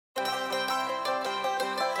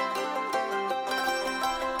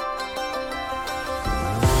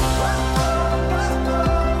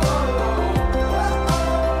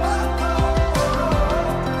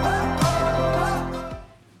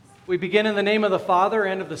We begin in the name of the Father,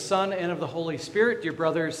 and of the Son, and of the Holy Spirit, dear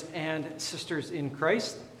brothers and sisters in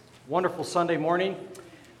Christ. Wonderful Sunday morning.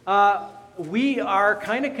 We are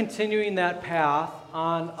kind of continuing that path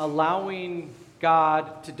on allowing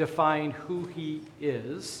God to define who He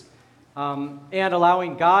is, and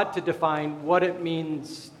allowing God to define what it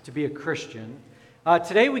means to be a Christian.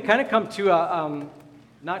 Today we kind of come to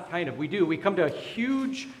we come to a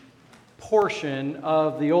huge portion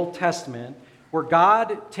of the Old Testament where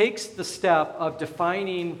God takes the step of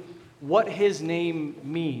defining what His name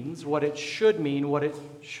means, what it should mean, what it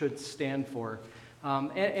should stand for.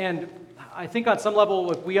 And I think on some level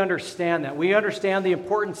we understand that. We understand the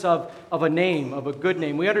importance of a name, of a good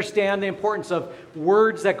name. We understand the importance of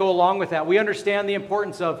words that go along with that. We understand the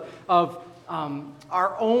importance of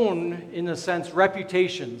our own, in a sense,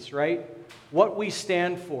 reputations, right? What we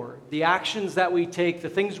stand for, the actions that we take, the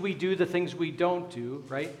things we do, the things we don't do,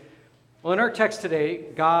 right? Well, in our text today,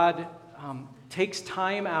 God takes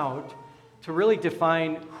time out to really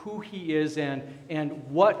define who He is and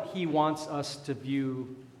what He wants us to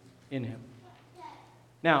view in Him.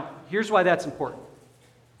 Now, here's why that's important.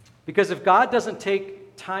 Because if God doesn't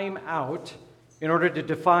take time out in order to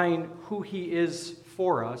define who He is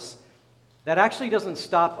for us, that actually doesn't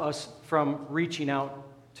stop us from reaching out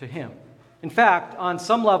to Him. In fact, on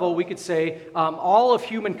some level, we could say all of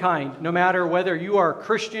humankind, no matter whether you are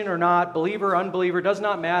Christian or not, believer, unbeliever, does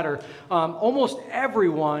not matter. Almost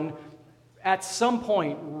everyone at some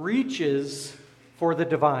point reaches for the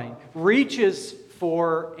divine, reaches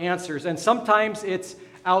for answers. And sometimes it's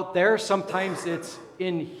out there, sometimes it's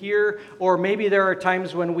in here, or maybe there are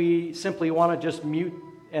times when we simply want to just mute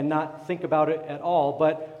and not think about it at all.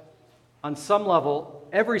 But on some level,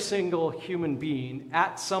 every single human being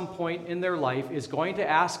at some point in their life is going to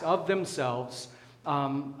ask of themselves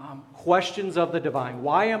questions of the divine.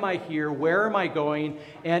 Why am I here? Where am I going?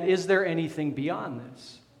 And is there anything beyond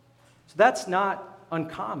this? So that's not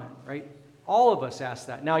uncommon, right? All of us ask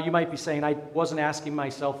that. Now, you might be saying, I wasn't asking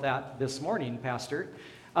myself that this morning, Pastor.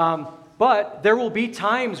 But there will be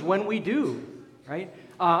times when we do, right?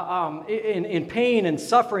 In pain and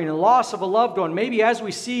suffering and loss of a loved one, maybe as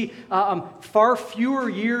we see far fewer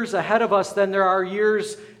years ahead of us than there are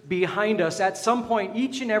years behind us, at some point,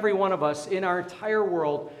 each and every one of us in our entire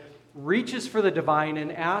world reaches for the divine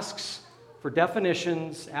and asks for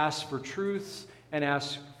definitions, asks for truths, and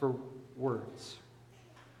asks for words.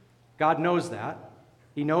 God knows that.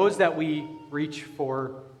 He knows that we reach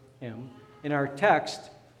for Him. In our text,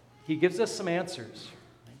 He gives us some answers.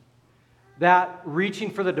 That reaching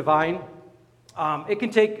for the divine, it can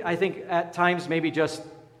take, I think, at times maybe just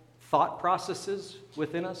thought processes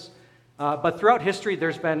within us. But throughout history,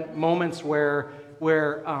 there's been moments where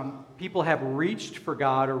people have reached for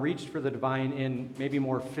God or reached for the divine in maybe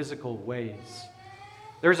more physical ways.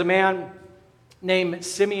 There's a man named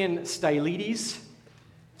Simeon Stylites,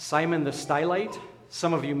 Simon the Stylite.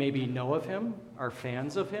 Some of you maybe know of him, are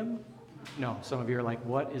fans of him. No, some of you are like,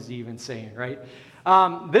 what is he even saying, right?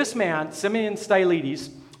 This man, Simeon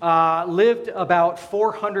Stylites, lived about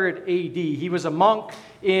 400 AD. He was a monk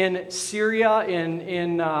in Syria,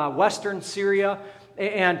 in western Syria,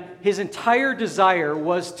 and his entire desire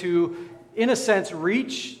was to, in a sense,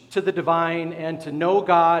 reach to the divine and to know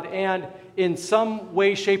God and in some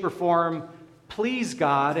way, shape, or form, please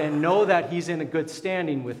God and know that he's in a good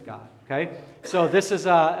standing with God. Okay? So this is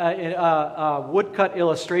a woodcut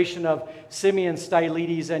illustration of Simeon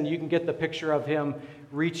Stylites, and you can get the picture of him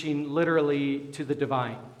reaching literally to the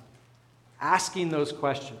divine, asking those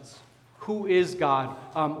questions. Who is God?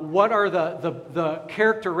 What are the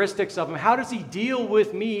characteristics of Him? How does He deal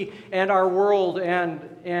with me and our world and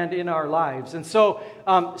in our lives? And so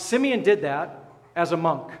Simeon did that as a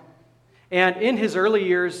monk. And in his early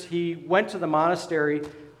years, he went to the monastery,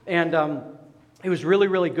 and he was really,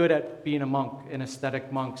 really good at being a monk, an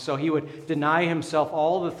ascetic monk. So he would deny himself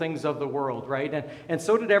all the things of the world, right? And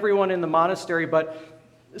so did everyone in the monastery, but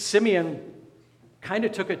Simeon kind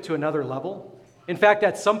of took it to another level. In fact,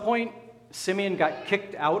 at some point, Simeon got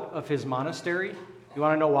kicked out of his monastery. You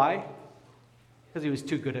want to know why? Because he was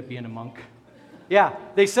too good at being a monk. Yeah,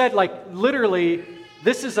 they said, like, literally,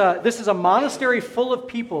 this is a monastery full of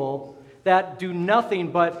people that do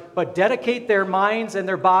nothing but dedicate their minds and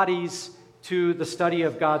their bodies to the study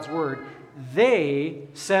of God's Word. They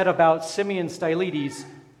said about Simeon Stylites,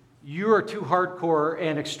 you are too hardcore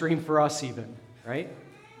and extreme for us even, right?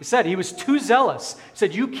 He said he was too zealous. He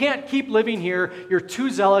said, you can't keep living here. You're too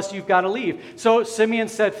zealous. You've got to leave. So Simeon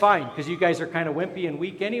said, fine, because you guys are kind of wimpy and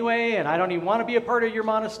weak anyway, and I don't even want to be a part of your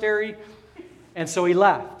monastery. And so he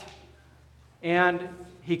left. And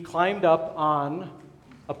he climbed up on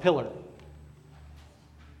a pillar.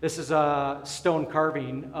 This is a stone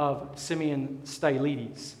carving of Simeon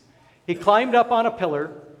Stylites. He climbed up on a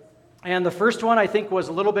pillar, and the first one I think was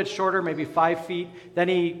a little bit shorter, maybe 5 feet. Then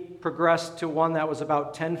he progressed to one that was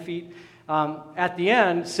about 10 feet. At the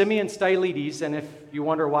end, Simeon Stylites, and if you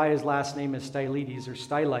wonder why his last name is Stylites or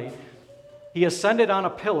Stylite, he ascended on a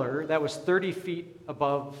pillar that was 30 feet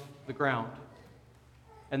above the ground.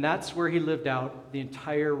 And that's where he lived out the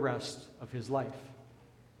entire rest of his life.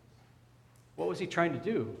 What was he trying to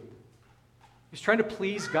do? He was trying to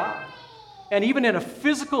please God. And even in a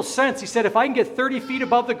physical sense, he said, if I can get 30 feet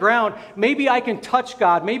above the ground, maybe I can touch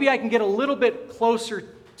God. Maybe I can get a little bit closer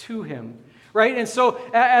to him. Right? And so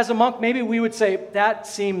as a monk, maybe we would say, that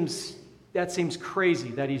seems crazy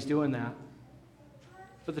that he's doing that.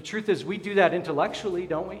 But the truth is, we do that intellectually,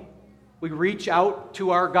 don't we? We reach out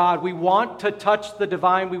to our God. We want to touch the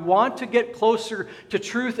divine. We want to get closer to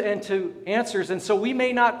truth and to answers. And so we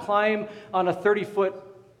may not climb on a 30-foot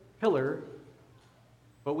pillar,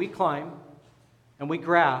 but we climb and we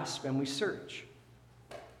grasp and we search.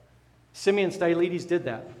 Simeon Stylites did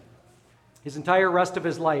that. His entire rest of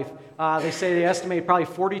his life, they estimate probably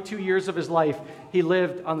 42 years of his life, he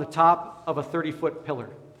lived on the top of a 30-foot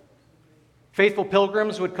pillar. Faithful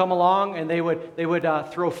pilgrims would come along and they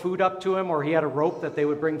would throw food up to him, or he had a rope that they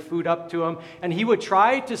would bring food up to him. And he would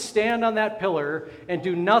try to stand on that pillar and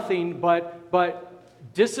do nothing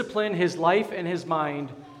but discipline his life and his mind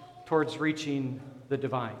towards reaching the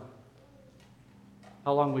divine.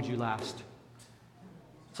 How long would you last?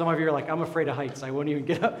 Some of you are like, I'm afraid of heights. I wouldn't even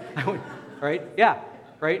get up. Right? Yeah,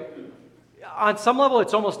 right? On some level,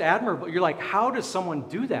 it's almost admirable. You're like, how does someone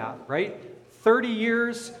do that, right? 30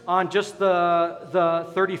 years on just the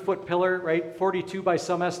 30-foot pillar, right? 42 by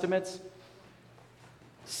some estimates.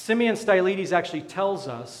 Simeon Stylites actually tells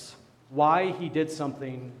us why he did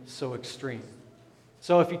something so extreme.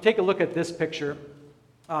 So if you take a look at this picture,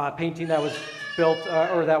 painting that was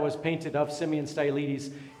that was painted of Simeon Stylites,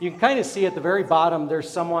 you can kind of see at the very bottom there's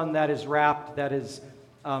someone that is wrapped that is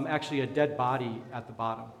actually a dead body at the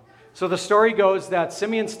bottom. So the story goes that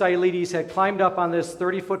Simeon Stylites had climbed up on this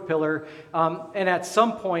 30-foot pillar, and at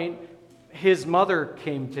some point, his mother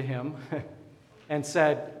came to him and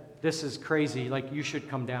said, this is crazy, like you should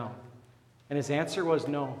come down. And his answer was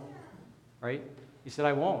no, right? He said,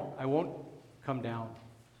 I won't come down.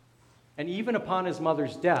 And even upon his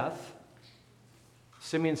mother's death,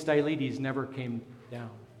 Simeon Stylites never came down.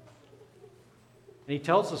 And he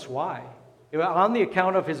tells us why. On the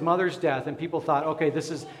account of his mother's death, and people thought, okay,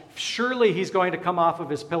 surely he's going to come off of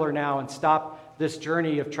his pillar now and stop this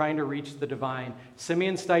journey of trying to reach the divine.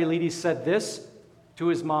 Simeon Stylites said this to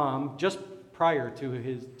his mom just prior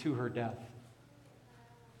to her death.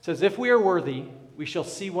 It says, if we are worthy, we shall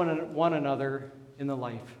see one another in the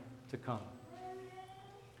life to come.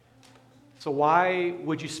 So why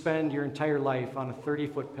would you spend your entire life on a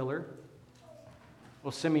 30-foot pillar?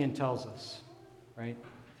 Well, Simeon tells us, right?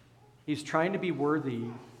 He's trying to be worthy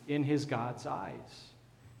in his God's eyes.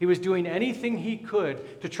 He was doing anything he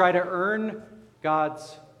could to try to earn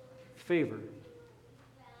God's favor,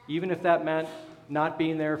 even if that meant not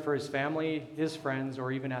being there for his family, his friends,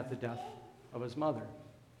 or even at the death of his mother.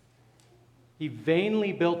 He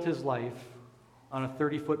vainly built his life on a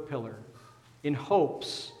 30-foot pillar in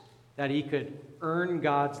hopes that he could earn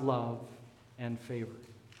God's love and favor.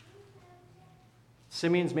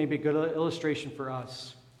 Simeon's maybe a good illustration for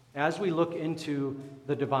us. As we look into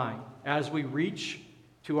the divine, as we reach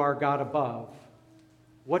to our God above,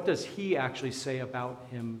 what does he actually say about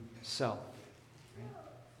himself?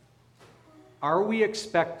 Are we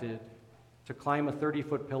expected to climb a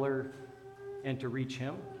 30-foot pillar and to reach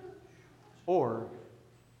him? Or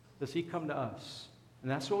does he come to us? And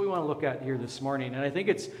that's what we want to look at here this morning. And I think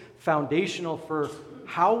it's foundational for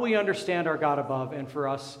how we understand our God above and for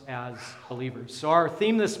us as believers. So our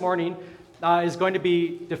theme this morning is going to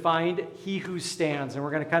be defined, he who stands. And we're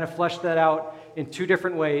going to kind of flesh that out in two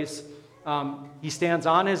different ways. He stands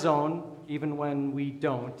on his own, even when we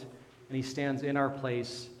don't. And he stands in our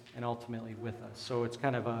place and ultimately with us. So it's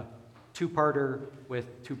kind of a two-parter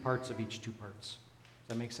with two parts of each two parts. Does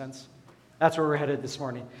that make sense? That's where we're headed this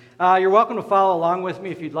morning. You're welcome to follow along with me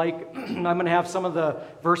if you'd like. I'm going to have some of the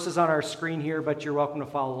verses on our screen here, but you're welcome to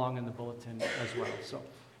follow along in the bulletin as well. So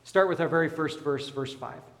start with our very first verse, verse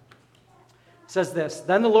 5. It says this,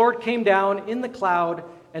 Then the Lord came down in the cloud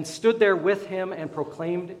and stood there with him and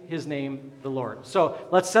proclaimed his name, the Lord. So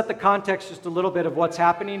let's set the context just a little bit of what's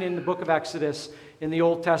happening in the book of Exodus in the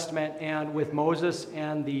Old Testament and with Moses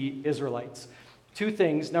and the Israelites. Two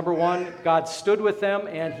things. Number one, God stood with them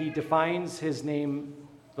and he defines his name,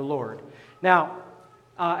 the Lord. Now,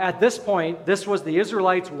 At this point, this was the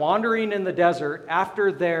Israelites wandering in the desert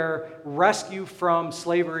after their rescue from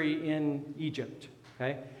slavery in Egypt.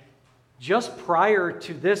 Okay? Just prior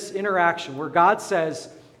to this interaction where God says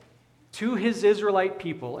to his Israelite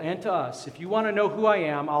people and to us, if you want to know who I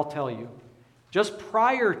am, I'll tell you. Just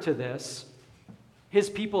prior to this, his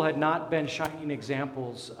people had not been shining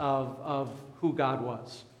examples of who God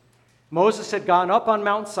was. Moses had gone up on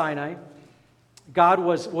Mount Sinai. God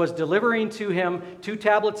was delivering to him 2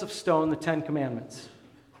 tablets of stone, the 10 Commandments.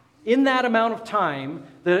 In that amount of time,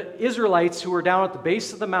 the Israelites who were down at the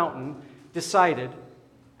base of the mountain decided,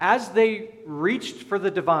 as they reached for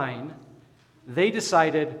the divine, they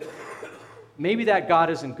decided, maybe that God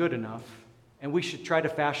isn't good enough, and we should try to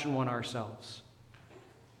fashion one ourselves.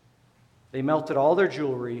 They melted all their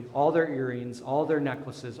jewelry, all their earrings, all their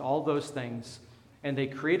necklaces, all those things, and they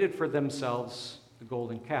created for themselves the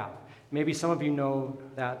golden calf. Maybe some of you know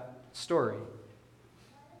that story.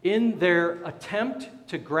 In their attempt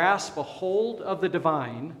to grasp a hold of the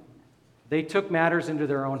divine, they took matters into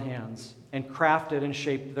their own hands and crafted and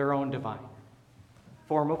shaped their own divine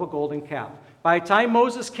form of a golden calf. By the time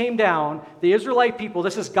Moses came down, the Israelite people,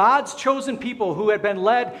 this is God's chosen people who had been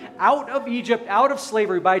led out of Egypt, out of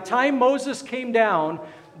slavery. By the time Moses came down,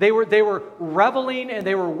 they were reveling and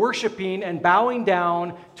they were worshiping and bowing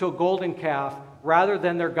down to a golden calf rather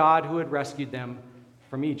than their God who had rescued them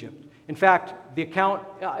from Egypt. In fact, the account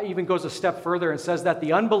even goes a step further and says that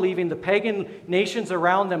the unbelieving, the pagan nations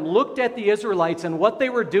around them looked at the Israelites and what they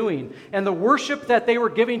were doing and the worship that they were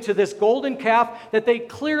giving to this golden calf that they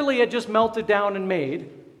clearly had just melted down and made.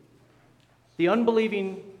 The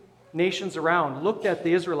unbelieving nations around looked at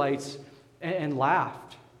the Israelites and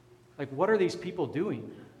laughed. Like, what are these people doing,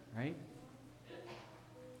 right?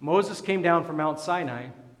 Moses came down from Mount Sinai,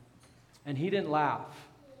 and he didn't laugh.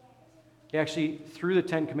 He actually threw the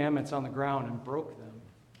 10 Commandments on the ground and broke them,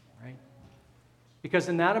 right? Because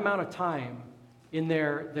in that amount of time, in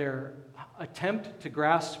their attempt to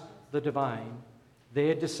grasp the divine, they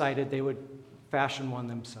had decided they would fashion one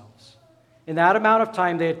themselves. In that amount of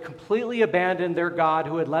time, they had completely abandoned their God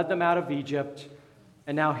who had led them out of Egypt,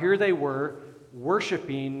 and now here they were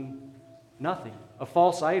worshiping nothing, a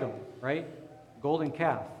false idol, right? Golden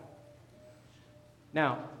calf.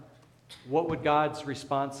 Now, what would God's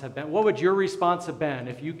response have been? What would your response have been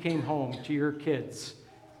if you came home to your kids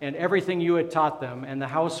and everything you had taught them and the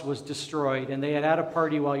house was destroyed and they had had a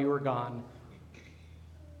party while you were gone?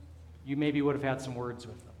 You maybe would have had some words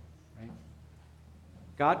with them, right?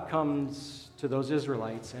 God comes to those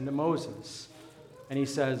Israelites and to Moses and he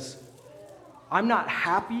says, I'm not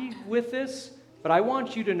happy with this, but I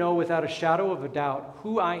want you to know without a shadow of a doubt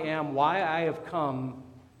who I am, why I have come,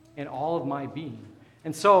 and all of my being.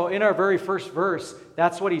 And so in our very first verse,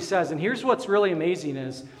 that's what he says. And here's what's really amazing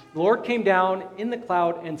is the Lord came down in the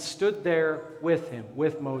cloud and stood there with him,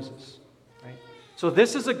 with Moses. Right? So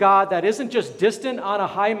this is a God that isn't just distant on a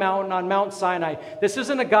high mountain on Mount Sinai. This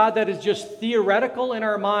isn't a God that is just theoretical in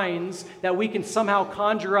our minds that we can somehow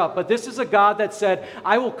conjure up. But this is a God that said,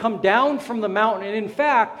 I will come down from the mountain. And in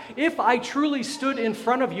fact, if I truly stood in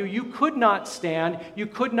front of you, you could not stand, you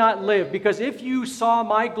could not live. Because if you saw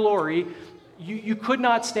my glory, you could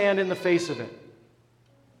not stand in the face of it.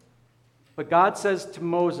 But God says to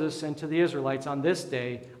Moses and to the Israelites, on this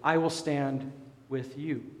day, I will stand with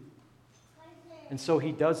you. And so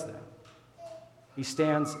he does that. He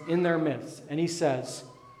stands in their midst, and he says,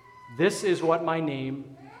 this is what my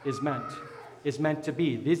name is meant to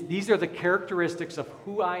be. These are the characteristics of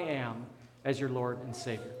who I am as your Lord and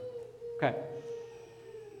Savior. Okay.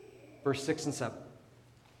 Verse 6 and 7.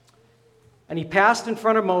 And he passed in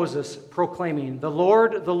front of Moses, proclaiming, the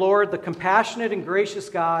Lord, the compassionate and gracious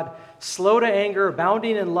God, slow to anger,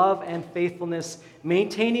 abounding in love and faithfulness,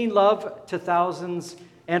 maintaining love to thousands,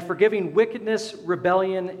 and forgiving wickedness,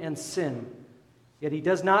 rebellion, and sin. Yet he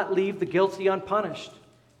does not leave the guilty unpunished.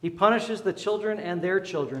 He punishes the children and their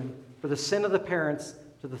children for the sin of the parents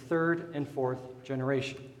to the 3rd and 4th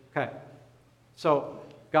generation. Okay, so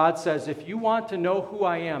God says, if you want to know who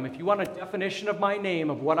I am, if you want a definition of my name,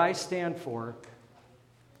 of what I stand for,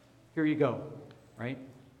 here you go, right?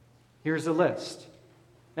 Here's a list.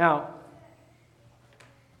 Now,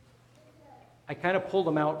 I kind of pulled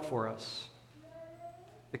them out for us.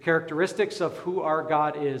 The characteristics of who our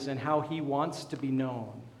God is and how he wants to be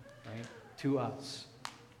known, right, to us.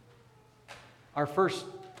 Our first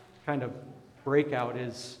kind of breakout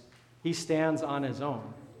is he stands on his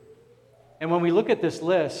own. And when we look at this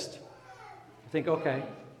list, I think, okay,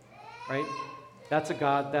 right, that's a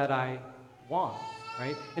God that I want,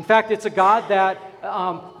 right? In fact, it's a God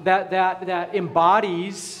that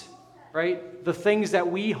embodies, right, the things that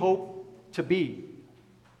we hope to be.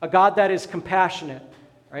 A God that is compassionate,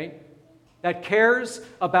 right? That cares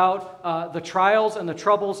about the trials and the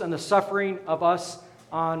troubles and the suffering of us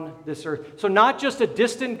on this earth. So not just a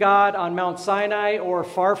distant God on Mount Sinai or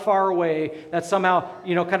far, far away that somehow,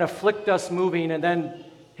 kind of flicked us moving and then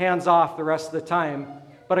hands off the rest of the time,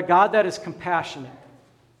 but a God that is compassionate,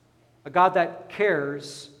 a God that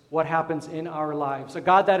cares what happens in our lives, a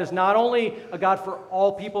God that is not only a God for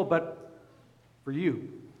all people, but for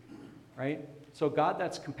you, right? So God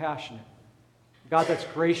that's compassionate, God that's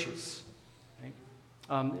gracious,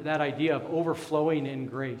 right? That idea of overflowing in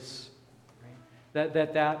grace, right?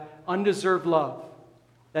 That undeserved love,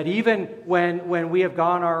 that even when we have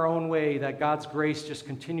gone our own way, that God's grace just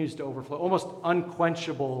continues to overflow, almost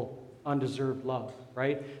unquenchable, undeserved love,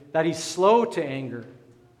 right? That He's slow to anger,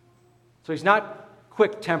 so He's not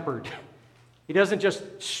quick-tempered. He doesn't just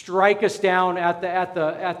strike us down at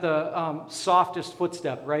the softest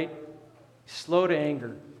footstep, right? He's slow to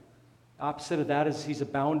anger. Opposite of that is He's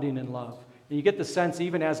abounding in love. And you get the sense,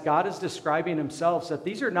 even as God is describing Himself, that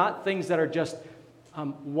these are not things that are just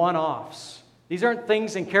one-offs. These aren't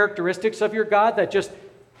things and characteristics of your God that just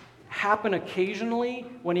happen occasionally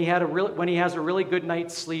when He has a really good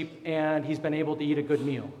night's sleep and He's been able to eat a good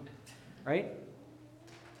meal, right?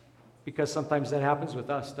 Because sometimes that happens with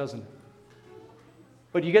us, doesn't it?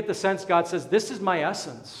 But you get the sense God says, this is my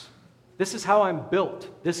essence. This is how I'm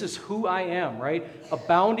built. This is who I am, right?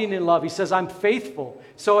 Abounding in love. He says, I'm faithful.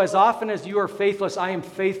 So as often as you are faithless, I am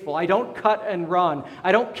faithful. I don't cut and run.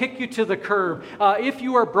 I don't kick you to the curb. If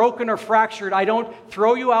you are broken or fractured, I don't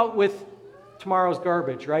throw you out with tomorrow's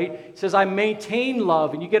garbage, right? He says, I maintain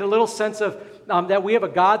love. And you get a little sense of that we have a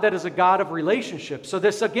God that is a God of relationships. So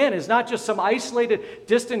this, again, is not just some isolated,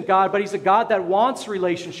 distant God, but He's a God that wants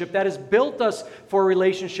relationship, that has built us for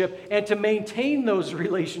relationship, and to maintain those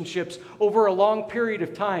relationships over a long period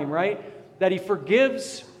of time, right? That He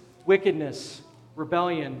forgives wickedness,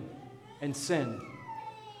 rebellion, and sin.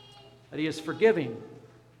 That He is forgiving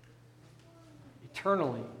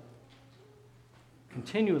eternally,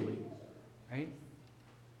 continually, right?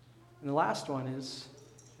 And the last one is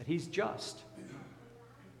that He's just.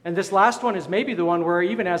 And this last one is maybe the one where,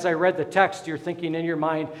 even as I read the text, you're thinking in your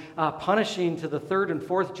mind, punishing to the third and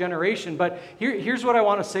fourth generation. But here's what I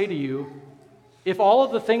want to say to you. If all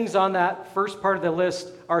of the things on that first part of the list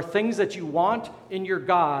are things that you want in your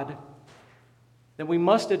God, then we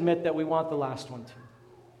must admit that we want the last one too.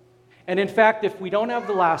 And in fact, if we don't have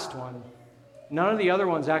the last one, none of the other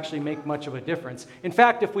ones actually make much of a difference. In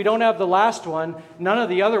fact, if we don't have the last one, none of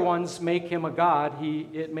the other ones make Him a God.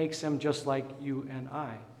 It makes Him just like you and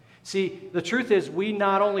I. See, the truth is we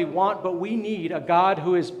not only want, but we need a God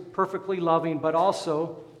who is perfectly loving, but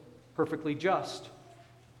also perfectly just.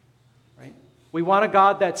 Right? We want a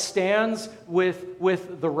God that stands with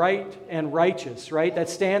the right and righteous, right? That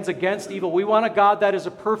stands against evil. We want a God that is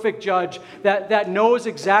a perfect judge, that knows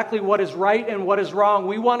exactly what is right and what is wrong.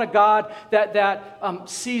 We want a God that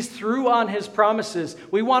sees through on His promises.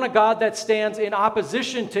 We want a God that stands in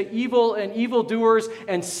opposition to evil and evildoers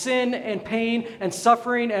and sin and pain and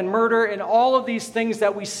suffering and murder and all of these things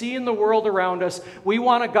that we see in the world around us. We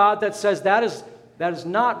want a God that says that is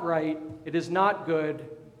not right, it is not good,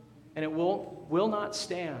 and it will not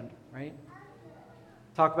stand, right?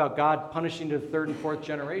 Talk about God punishing to the third and fourth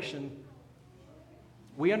generation.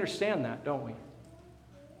 We understand that, don't we?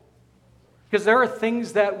 Because there are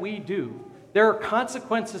things that we do. There are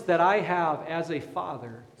consequences that I have as a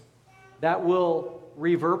father that will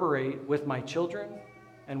reverberate with my children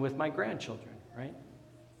and with my grandchildren, right?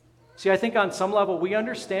 See, I think on some level we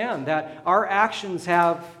understand that our actions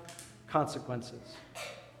have consequences,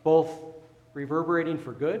 both reverberating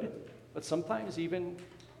for good, but sometimes even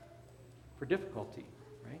for difficulty,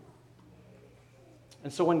 right?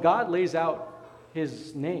 And so when God lays out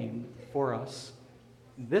His name for us,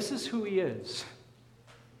 this is who He is,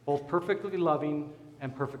 both perfectly loving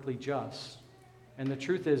and perfectly just. And the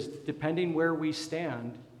truth is, depending where we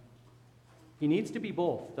stand, He needs to be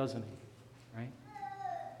both, doesn't He? Right?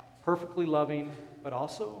 Perfectly loving, but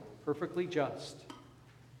also perfectly just.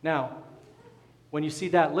 Now, when you see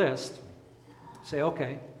that list, say,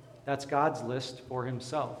 okay, that's God's list for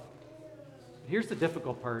Himself. Here's the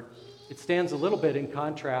difficult part. It stands a little bit in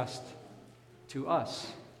contrast to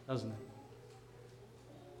us, doesn't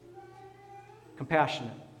it?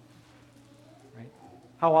 Compassionate. Right?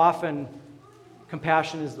 How often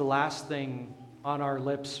compassion is the last thing on our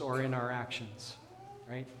lips or in our actions,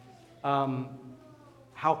 right?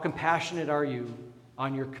 How compassionate are you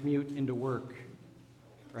on your commute into work,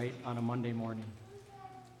 right, on a Monday morning?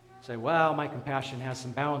 Say, well, my compassion has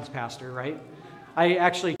some bounds, Pastor, right? I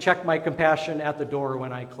actually check my compassion at the door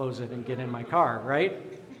when I close it and get in my car, right?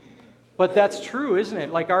 But that's true, isn't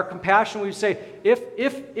it? Like our compassion, we say, if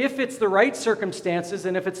it's the right circumstances,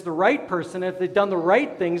 and if it's the right person, if they've done the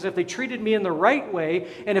right things, if they treated me in the right way,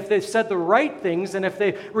 and if they've said the right things, and if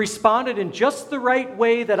they responded in just the right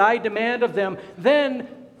way that I demand of them, then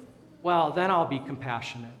I'll be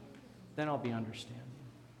compassionate. Then I'll be understanding.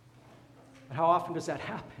 But how often does that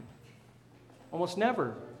happen? Almost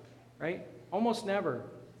never, right? Almost never.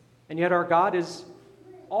 And yet our God is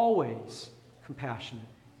always compassionate.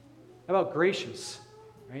 How about gracious,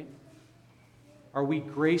 right? Are we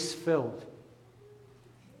grace-filled?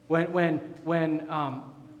 When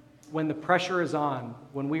the pressure is on,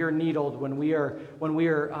 when we are needled, when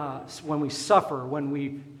we suffer, when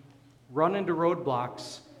we run into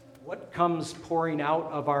roadblocks, what comes pouring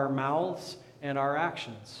out of our mouths and our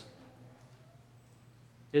actions?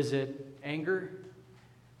 Is it anger,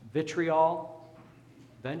 vitriol,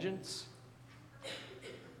 vengeance?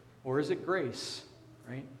 Or is it grace,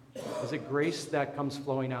 right? Is it grace that comes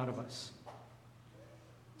flowing out of us?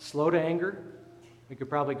 Slow to anger. We could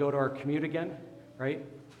probably go to our commute again, right?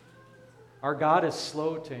 Our God is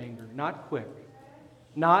slow to anger, not quick.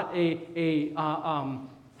 Not a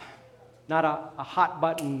hot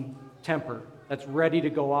button temper that's ready to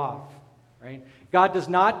go off, right? God does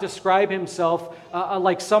not describe himself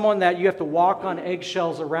like someone that you have to walk on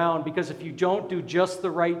eggshells around, because if you don't do just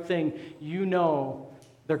the right thing, you know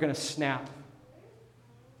they're going to snap.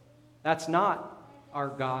 That's not our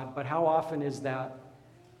God, but how often is that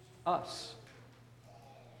us?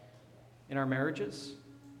 In our marriages,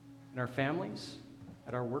 in our families,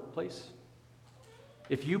 at our workplace?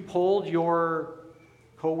 If you polled your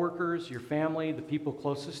coworkers, your family, the people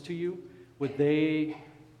closest to you, would they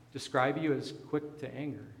describe you as quick to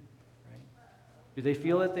anger? Right? Do they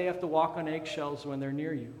feel that they have to walk on eggshells when they're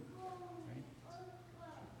near you? Right?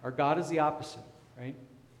 Our God is the opposite, right?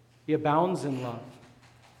 He abounds in love.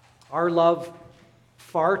 Our love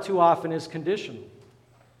far too often is conditional.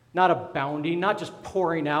 Not abounding, not just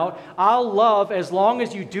pouring out. I'll love as long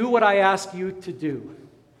as you do what I ask you to do.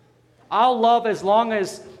 I'll love as long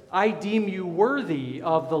as I deem you worthy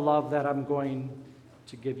of the love that I'm going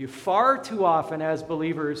to give you. Far too often as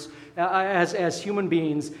believers, as human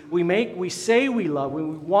beings, we say we love, we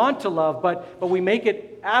want to love, but we make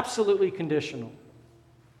it absolutely conditional.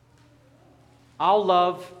 I'll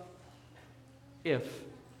love if.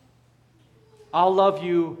 I'll love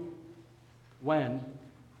you when.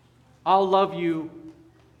 I'll love you,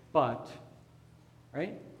 but.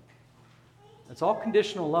 Right? That's all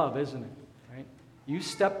conditional love, isn't it? Right? You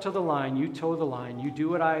step to the line, you toe the line, you do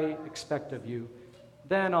what I expect of you,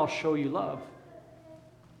 then I'll show you love.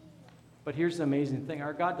 But here's the amazing thing.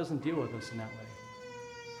 Our God doesn't deal with us in that way.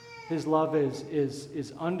 His love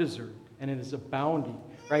is undeserved, and it is abounding.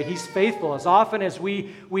 Right? He's faithful. As often as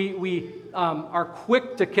we are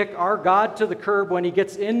quick to kick our God to the curb when he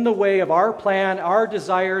gets in the way of our plan, our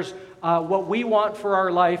desires, what we want for our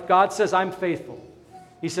life, God says, I'm faithful.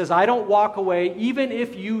 He says, I don't walk away, even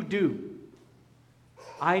if you do.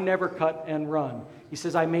 I never cut and run. He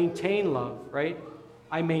says, I maintain love, right?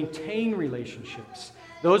 I maintain relationships.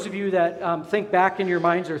 Those of you that think back in your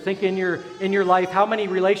minds or think in your life, how many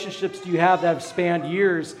relationships do you have that have spanned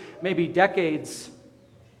years, maybe decades?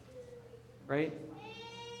 Right?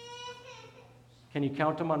 Can you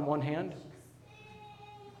count them on one hand?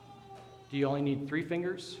 Do you only need 3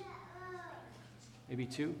 fingers? Maybe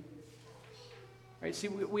 2? Right? See,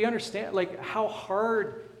 we understand like how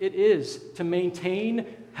hard it is to maintain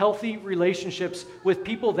healthy relationships with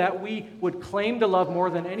people that we would claim to love more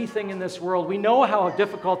than anything in this world. We know how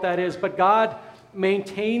difficult that is, but God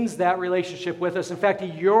maintains that relationship with us. In fact, he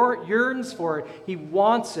yearns for it. He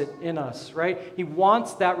wants it in us, right? He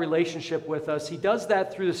wants that relationship with us. He does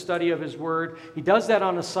that through the study of his word. He does that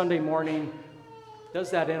on a Sunday morning. He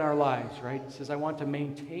does that in our lives, right? He says, I want to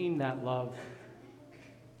maintain that love.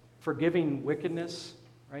 Forgiving wickedness,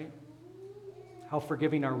 right? How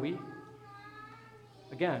forgiving are we?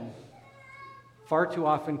 Again, far too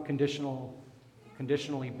often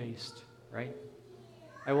conditionally based, right?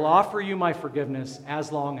 I will offer you my forgiveness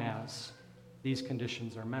as long as these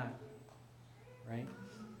conditions are met, right?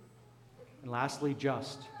 And lastly,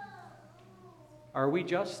 just. Are we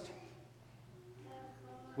just?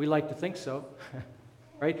 We like to think so,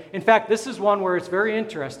 right? In fact, this is one where it's very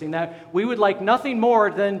interesting that we would like nothing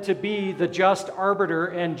more than to be the just arbiter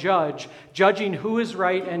and judge, judging who is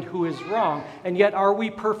right and who is wrong. And yet, are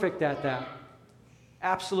we perfect at that?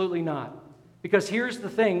 Absolutely not. Because here's the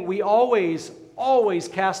thing, we always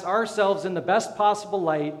cast ourselves in the best possible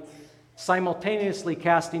light, simultaneously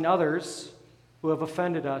casting others who have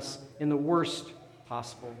offended us in the worst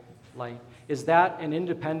possible light. Is that an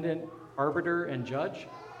independent arbiter and judge?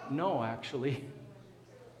 No, actually.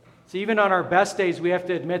 So even on our best days, we have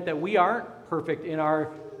to admit that we aren't perfect in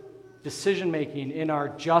our decision-making, in our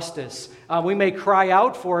justice. We may cry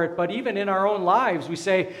out for it, but even in our own lives, we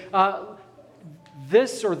say,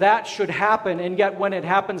 this or that should happen, and yet when it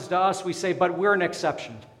happens to us, we say, but we're an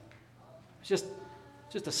exception. It's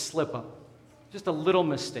just a slip-up, just a little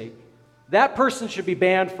mistake. That person should be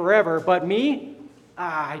banned forever, but me,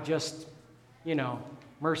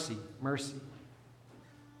 mercy.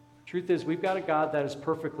 Truth is, we've got a God that is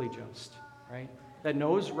perfectly just, right? That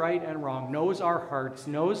knows right and wrong, knows our hearts,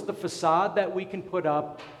 knows the facade that we can put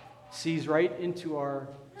up, sees right into our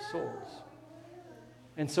souls.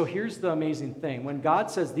 And so here's the amazing thing. When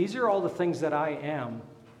God says, these are all the things that I am,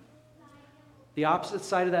 the opposite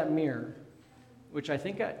side of that mirror, which I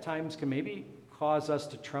think at times can maybe cause us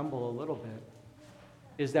to tremble a little bit,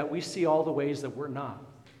 is that we see all the ways that we're not.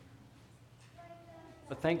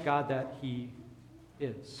 But thank God that He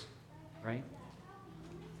is, right?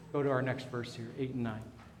 Go to our next verse here, 8 and 9.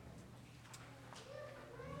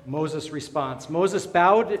 Moses' response. Moses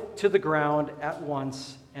bowed to the ground at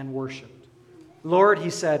once and worshipped. Lord, he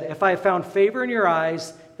said, if I have found favor in your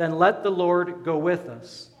eyes, then let the Lord go with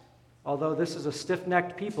us. Although this is a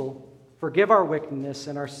stiff-necked people, forgive our wickedness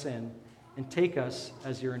and our sin, and take us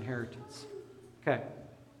as your inheritance. Okay.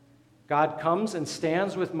 God comes and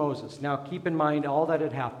stands with Moses. Now keep in mind all that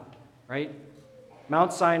had happened, right?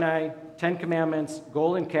 Mount Sinai, 10 Commandments,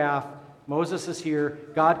 golden calf. Moses is here.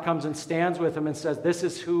 God comes and stands with him and says, this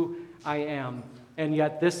is who I am. And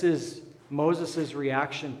yet this is Moses'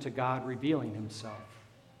 reaction to God revealing himself.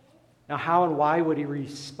 Now, how and why would he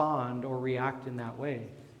respond or react in that way? It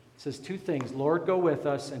says two things. Lord, go with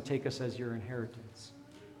us and take us as your inheritance.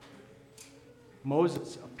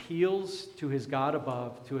 Moses appeals to his God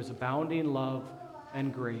above, to his abounding love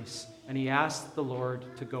and grace, and he asks the Lord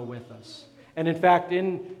to go with us. And in fact,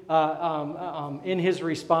 in his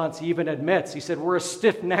response, he even admits, he said, we're a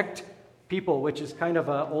stiff-necked people, which is kind of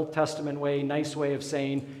an Old Testament way, nice way of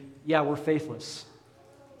saying, yeah, we're faithless.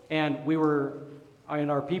 And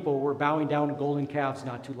our people were bowing down to golden calves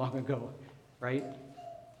not too long ago, right?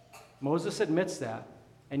 Moses admits that.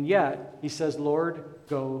 And yet, he says, Lord,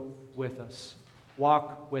 go with us.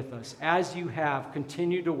 Walk with us. As you have,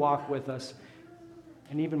 continue to walk with us.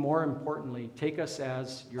 And even more importantly, take us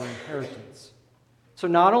as your inheritance. So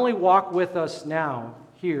not only walk with us now,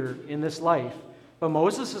 here, in this life, but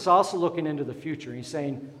Moses is also looking into the future. He's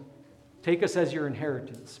saying, take us as your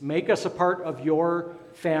inheritance. Make us a part of your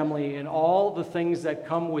family and all the things that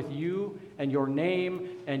come with you and your name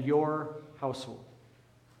and your household.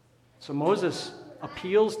 So Moses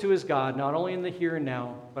appeals to his God, not only in the here and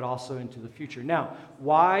now, but also into the future. Now,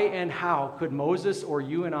 why and how could Moses or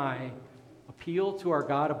you and I appeal to our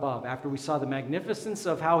God above after we saw the magnificence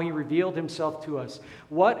of how he revealed himself to us?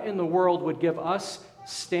 What in the world would give us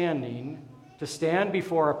standing to stand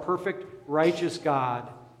before a perfect, righteous God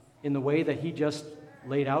in the way that he just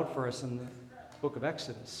laid out for us in the book of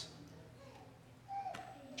Exodus?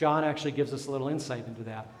 John actually gives us a little insight into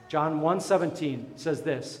that. John 1:17 says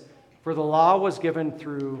this, for the law was given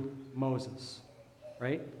through Moses,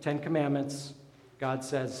 right? 10 Commandments. God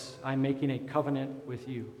says, I'm making a covenant with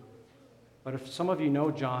you. But if some of you know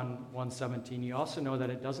John 1:17, you also know that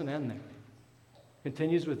it doesn't end there. It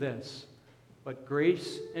continues with this, but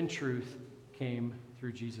grace and truth came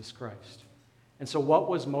through Jesus Christ. And so what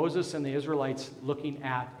was Moses and the Israelites looking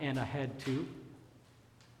at and ahead to?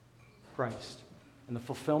 Christ and the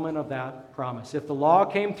fulfillment of that promise. If the law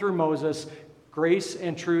came through Moses, grace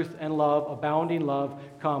and truth and love, abounding love,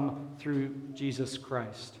 come through Jesus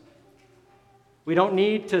Christ. We don't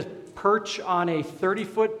need to perch on a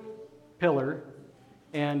 30-foot pillar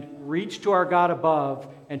and reach to our God above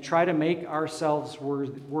and try to make ourselves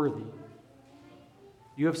worthy.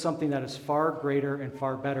 You have something that is far greater and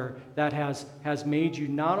far better that has made you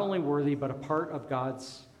not only worthy, but a part of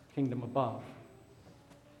God's kingdom above.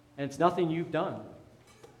 And it's nothing you've done.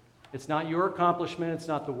 It's not your accomplishment. It's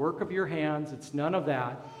not the work of your hands. It's none of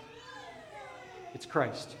that. It's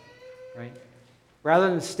Christ, right? Rather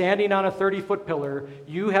than standing on a 30-foot pillar,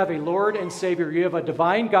 you have a Lord and Savior. You have a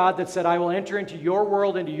divine God that said, I will enter into your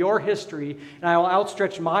world, into your history, and I will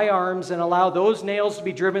outstretch my arms and allow those nails to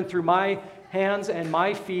be driven through my hands and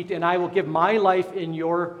my feet, and I will give my life in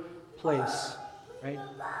your place, right?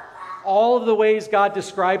 All of the ways God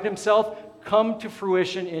described himself come to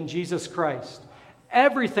fruition in Jesus Christ.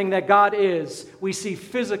 Everything that God is, we see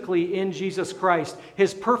physically in Jesus Christ.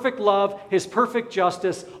 His perfect love, his perfect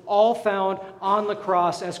justice, all found on the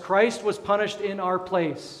cross as Christ was punished in our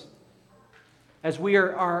place. as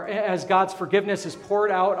as God's forgiveness is poured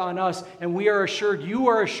out on us, and you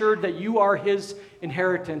are assured that you are His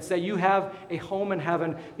inheritance, that you have a home in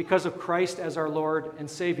heaven because of Christ as our Lord and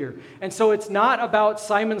Savior. And so it's not about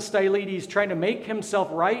Simon Stylites trying to make himself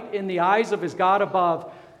right in the eyes of his God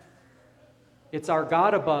above. It's our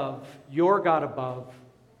God above, your God above,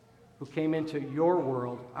 who came into your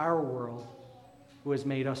world, our world, who has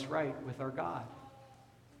made us right with our God.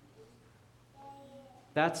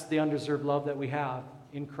 That's the undeserved love that we have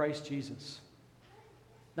in Christ Jesus.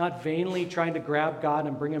 Not vainly trying to grab God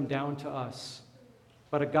and bring Him down to us,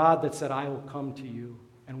 but a God that said, I will come to you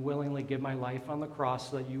and willingly give my life on the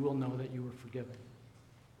cross so that you will know that you were forgiven.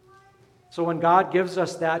 So when God gives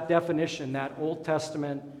us that definition, that Old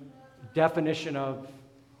Testament definition of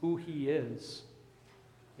who He is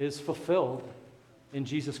fulfilled in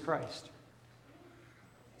Jesus Christ.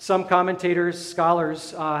 Some commentators,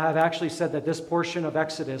 scholars, have actually said that this portion of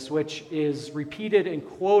Exodus, which is repeated and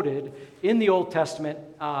quoted in the Old Testament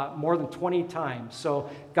more than 20 times, so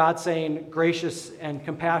God saying gracious and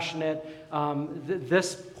compassionate,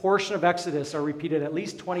 this portion of Exodus are repeated at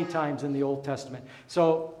least 20 times in the Old Testament.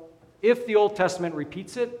 So if the Old Testament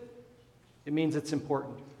repeats it, it means it's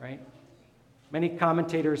important, right? Many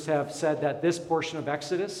commentators have said that this portion of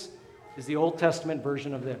Exodus is the Old Testament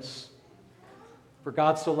version of this. For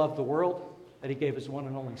God so loved the world that He gave His one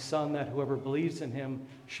and only Son, that whoever believes in Him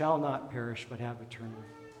shall not perish but have eternal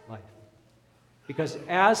life. Because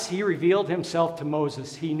as He revealed Himself to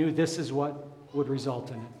Moses, He knew this is what would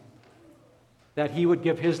result in it. That He would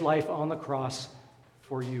give His life on the cross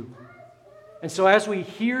for you. And so as we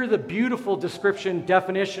hear the beautiful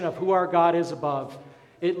definition of who our God is above,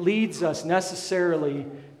 it leads us necessarily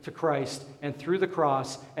to Christ and through the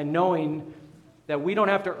cross, and knowing that we don't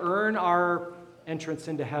have to earn our entrance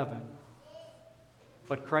into heaven,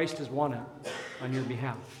 but Christ has won it on your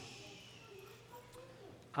behalf.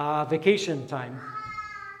 Vacation time.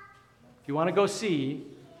 If you want to go see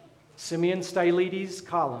Simeon Stylites'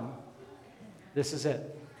 column, this is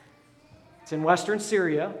it. It's in western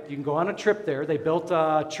Syria. You can go on a trip there. They built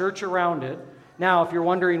a church around it. Now, if you're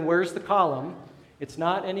wondering where's the column, it's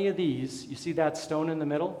not any of these. You see that stone in the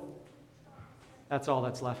middle? That's all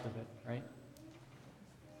that's left of it, right?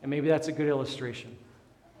 And maybe that's a good illustration.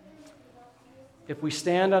 If we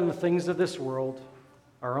stand on the things of this world,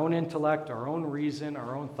 our own intellect, our own reason,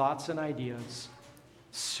 our own thoughts and ideas,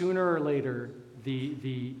 sooner or later,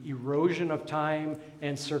 the erosion of time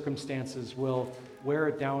and circumstances will wear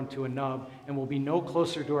it down to a nub, and we'll be no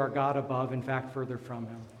closer to our God above, in fact, further from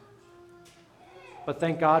Him. But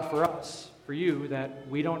thank God for us, for you, that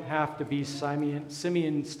we don't have to be Simeon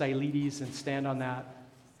Stylites and stand on that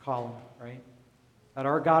column, right? That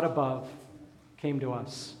our God above came to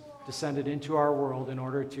us, descended into our world in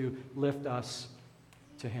order to lift us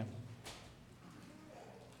to Him.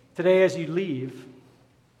 Today, as you leave,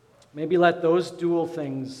 maybe let those dual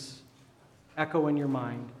things echo in your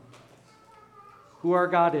mind. Who our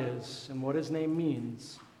God is and what His name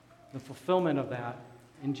means, the fulfillment of that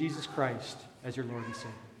in Jesus Christ as your Lord and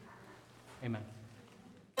Savior. Amen.